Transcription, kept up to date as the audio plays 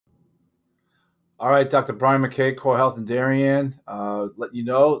All right, Dr. Brian McKay, Core Health and Darien. Let you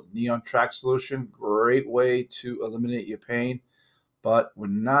know, Neon Track Solution, great way to eliminate your pain. But we're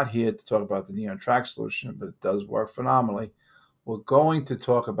not here to talk about the Neon Track Solution, but it does work phenomenally. We're going to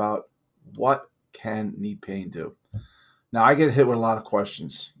talk about what can knee pain do. Now, I get hit with a lot of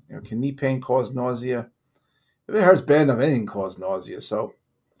questions. Can knee pain cause nausea? If it hurts bad enough, anything can cause nausea. So,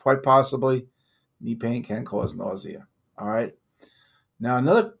 quite possibly, knee pain can cause nausea. All right. Now,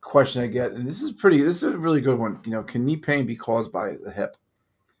 another question I get, and this is a really good one. Can knee pain be caused by the hip?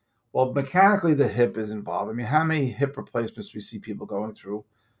 Well, mechanically, the hip is involved. I mean, how many hip replacements do we see people going through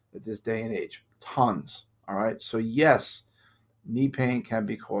at this day and age? Tons. All right. So, yes, knee pain can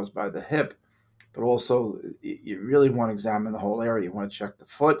be caused by the hip, but also you really want to examine the whole area. You want to check the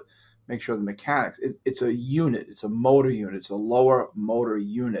foot, make sure the mechanics. It's a unit. It's a motor unit. It's a lower motor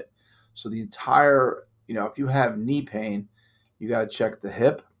unit. So the entire, if you have knee pain, you got to check the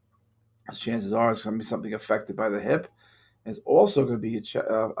hip. Chances are it's going to be something affected by the hip. It's also going to be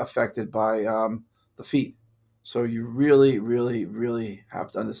affected by the feet. So you really, really, really have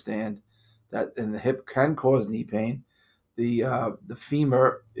to understand that, and the hip can cause knee pain. The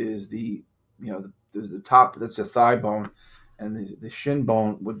femur is the top. That's the thigh bone, and the shin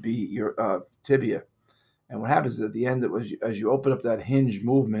bone would be your tibia. And what happens is at the end, as you open up that hinge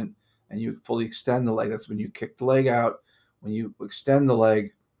movement and you fully extend the leg, that's when you kick the leg out. When you extend the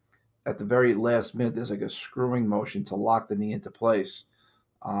leg, at the very last minute, there's like a screwing motion to lock the knee into place,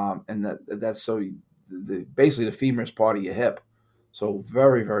 and that's so basically the femur is part of your hip, so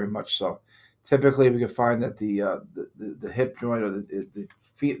very very much so. Typically, we can find that the hip joint or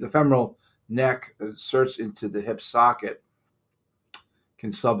the femoral neck that inserts into the hip socket can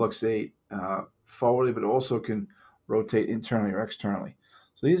subluxate forwardly, but also can rotate internally or externally.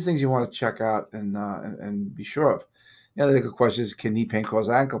 So these are things you want to check out and be sure of. The other good question is, can knee pain cause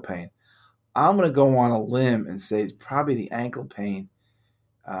ankle pain? I'm going to go on a limb and say it's probably the ankle pain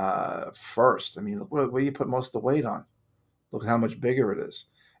first. I mean, look, what do you put most of the weight on? Look at how much bigger it is.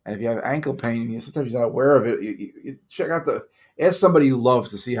 And if you have ankle pain, sometimes you're not aware of it. You check out ask somebody you love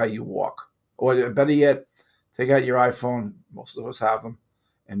to see how you walk. Or better yet, take out your iPhone. Most of us have them,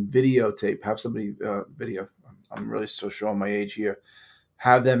 and videotape. Have somebody video. I'm really still showing my age here.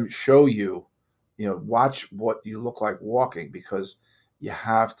 Have them show you. Watch what you look like walking, because you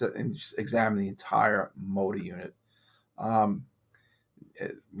have to examine the entire motor unit. I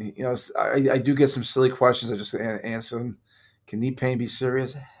do get some silly questions. I just answer them. Can knee pain be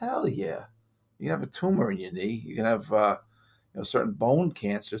serious? Hell yeah. You can have a tumor in your knee. You can have certain bone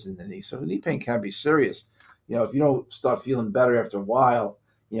cancers in the knee. So knee pain can be serious. If you don't start feeling better after a while,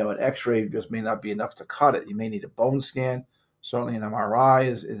 an X-ray just may not be enough to cut it. You may need a bone scan. Certainly an MRI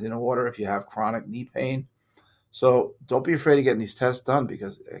is in order if you have chronic knee pain. So don't be afraid of getting these tests done,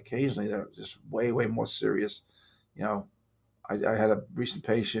 because occasionally they're just way, way more serious. I had a recent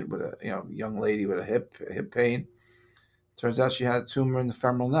patient with a young lady with a hip pain. Turns out she had a tumor in the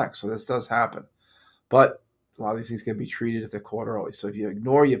femoral neck. So this does happen. But a lot of these things can be treated if they're caught early. So if you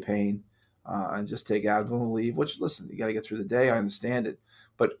ignore your pain and just take Advil and leave, which, listen, you got to get through the day. I understand it.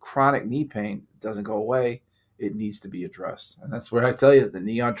 But chronic knee pain doesn't go away. It needs to be addressed. And that's where I tell you the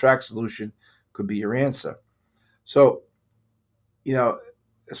Neon Track Solution could be your answer. So,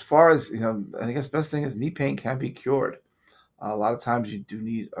 as far as, I guess best thing is knee pain can be cured. A lot of times you do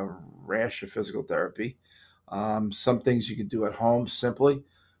need a rash of physical therapy. Some things you can do at home simply.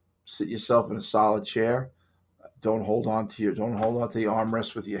 Sit yourself in a solid chair. Don't hold on to your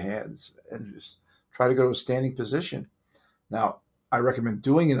armrest with your hands, and just try to go to a standing position. Now, I recommend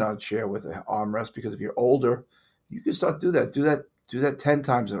doing it on a chair with an armrest, because if you're older, you can start do that. Do that 10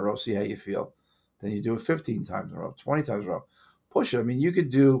 times in a row. See how you feel. Then you do it 15 times in a row, 20 times in a row. Push it. I mean, you could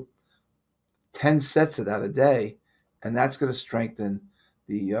do 10 sets of that a day, and that's going to strengthen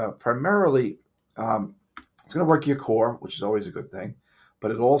the primarily. It's going to work your core, which is always a good thing,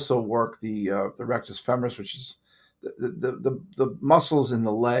 but it also work the rectus femoris, which is the muscles in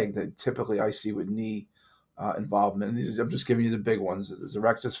the leg that typically I see with knee involvement. And I'm just giving you the big ones. There's the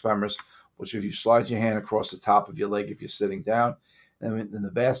rectus femoris, which if you slide your hand across the top of your leg if you're sitting down, and then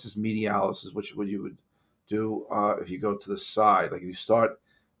the vastus medialis is what you would do if you go to the side. Like if you start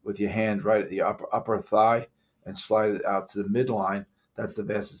with your hand right at the upper thigh and slide it out to the midline, that's the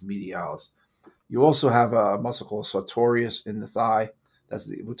vastus medialis. You also have a muscle called sartorius in the thigh.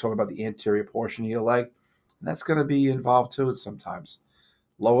 We're talking about the anterior portion of your leg, and that's going to be involved too sometimes.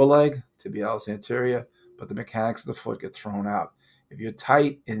 Lower leg, tibialis anterior, but the mechanics of the foot get thrown out. If you're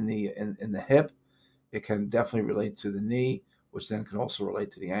tight in the hip, it can definitely relate to the knee, which then can also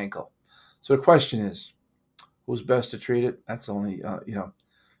relate to the ankle. So the question is, who's best to treat it? That's only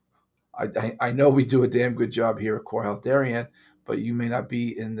I know we do a damn good job here at Core Health Darien, but you may not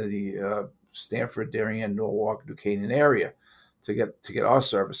be in the Stanford, Darien, Norwalk, New Canaan area to get our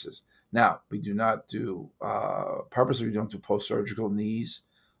services. Now, we do not do purposely. We don't do post surgical knees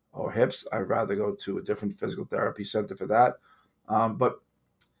or hips. I'd rather go to a different physical therapy center for that. But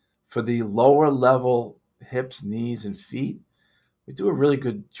for the lower level hips, knees, and feet, we do a really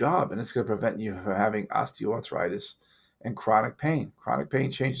good job, and it's going to prevent you from having osteoarthritis and chronic pain. Chronic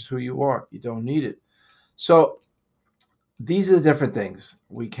pain changes who you are. You don't need it. So these are the different things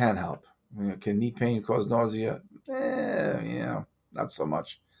we can help. Can knee pain cause nausea? Not so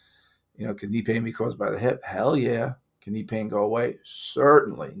much. Can knee pain be caused by the hip? Hell yeah. Can knee pain go away?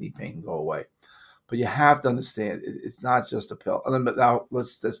 Certainly, knee pain can go away. But you have to understand, it's not just a pill. But now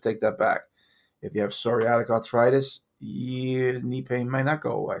let's take that back. If you have psoriatic arthritis, your knee pain might not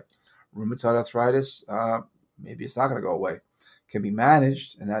go away. Rheumatoid arthritis, maybe it's not going to go away. It can be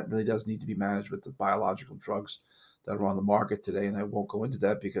managed, and that really does need to be managed with the biological drugs that are on the market today. And I won't go into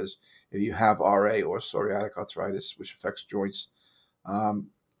that because if you have RA or psoriatic arthritis, which affects joints,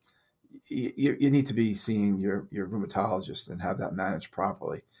 you need to be seeing your rheumatologist and have that managed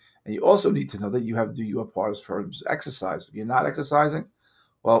properly. And you also need to know that you have to do your part as far as exercise. If you're not exercising,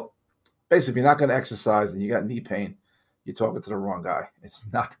 well, basically, if you're not going to exercise and you got knee pain, you're talking to the wrong guy. It's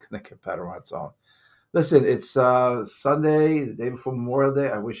not going to get better on its own. Listen, it's Sunday, the day before Memorial Day.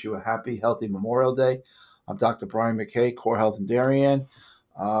 I wish you a happy, healthy Memorial Day. I'm Dr. Brian McKay, Core Health in Darien.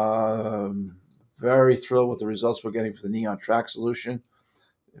 Very thrilled with the results we're getting for the Knee on Track solution.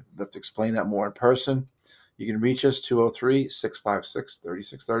 I'll have to explain that more in person. You can reach us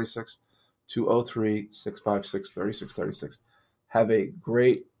 203-656-3636, 203-656-3636. Have a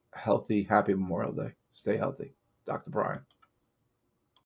great, healthy, happy Memorial Day. Stay healthy. Dr. Brian.